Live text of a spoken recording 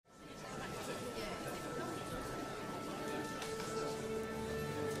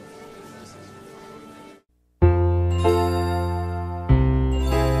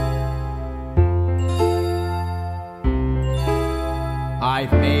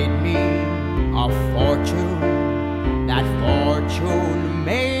made me a fortune, that fortune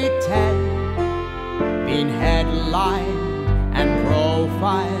made 10, been headlined and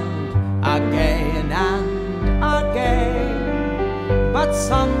profiled again and again. But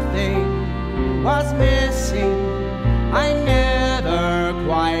something was missing, I never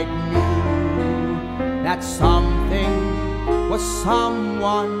quite knew. That something was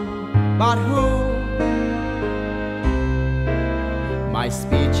someone, but who? My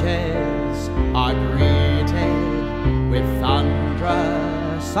speeches are greeted with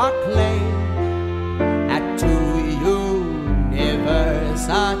thunderous acclaim at 2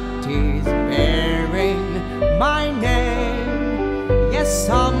 universities bearing my name. Yes,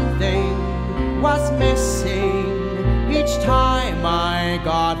 something was missing each time I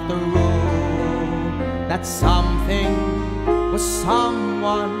got through. That something was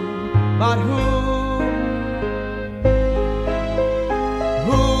someone, but who?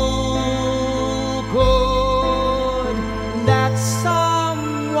 Who could that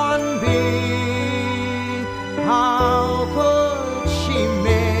someone be? How could she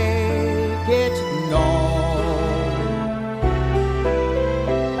make it known?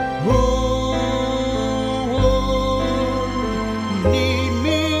 Who would need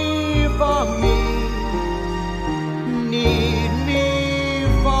me for me? Need me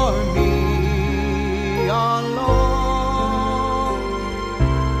for me alone.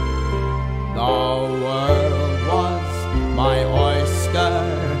 The world was my oyster,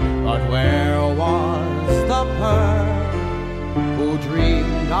 but where was the pearl? Who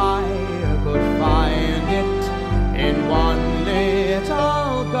dreamed I could find it in one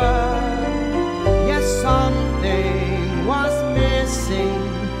little girl? Yes, something was missing,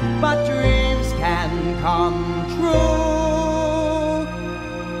 but dreams can come true.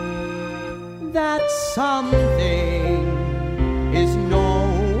 That something is no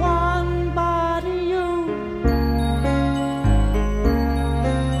one but you.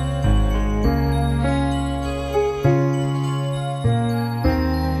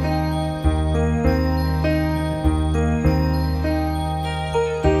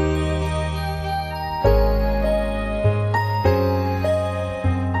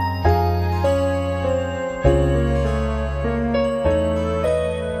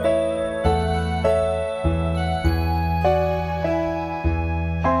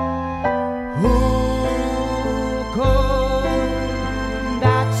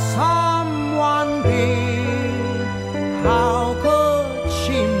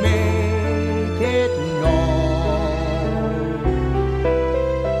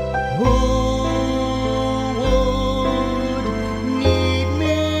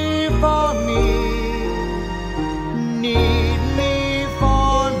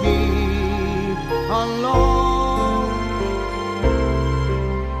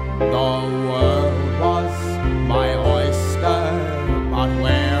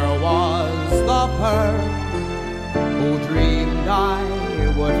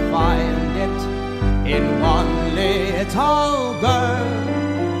 In one little girl,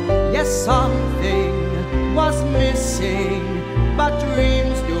 yes, something was missing, but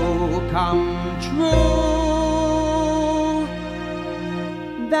dreams do come true.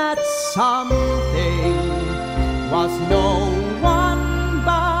 That something was no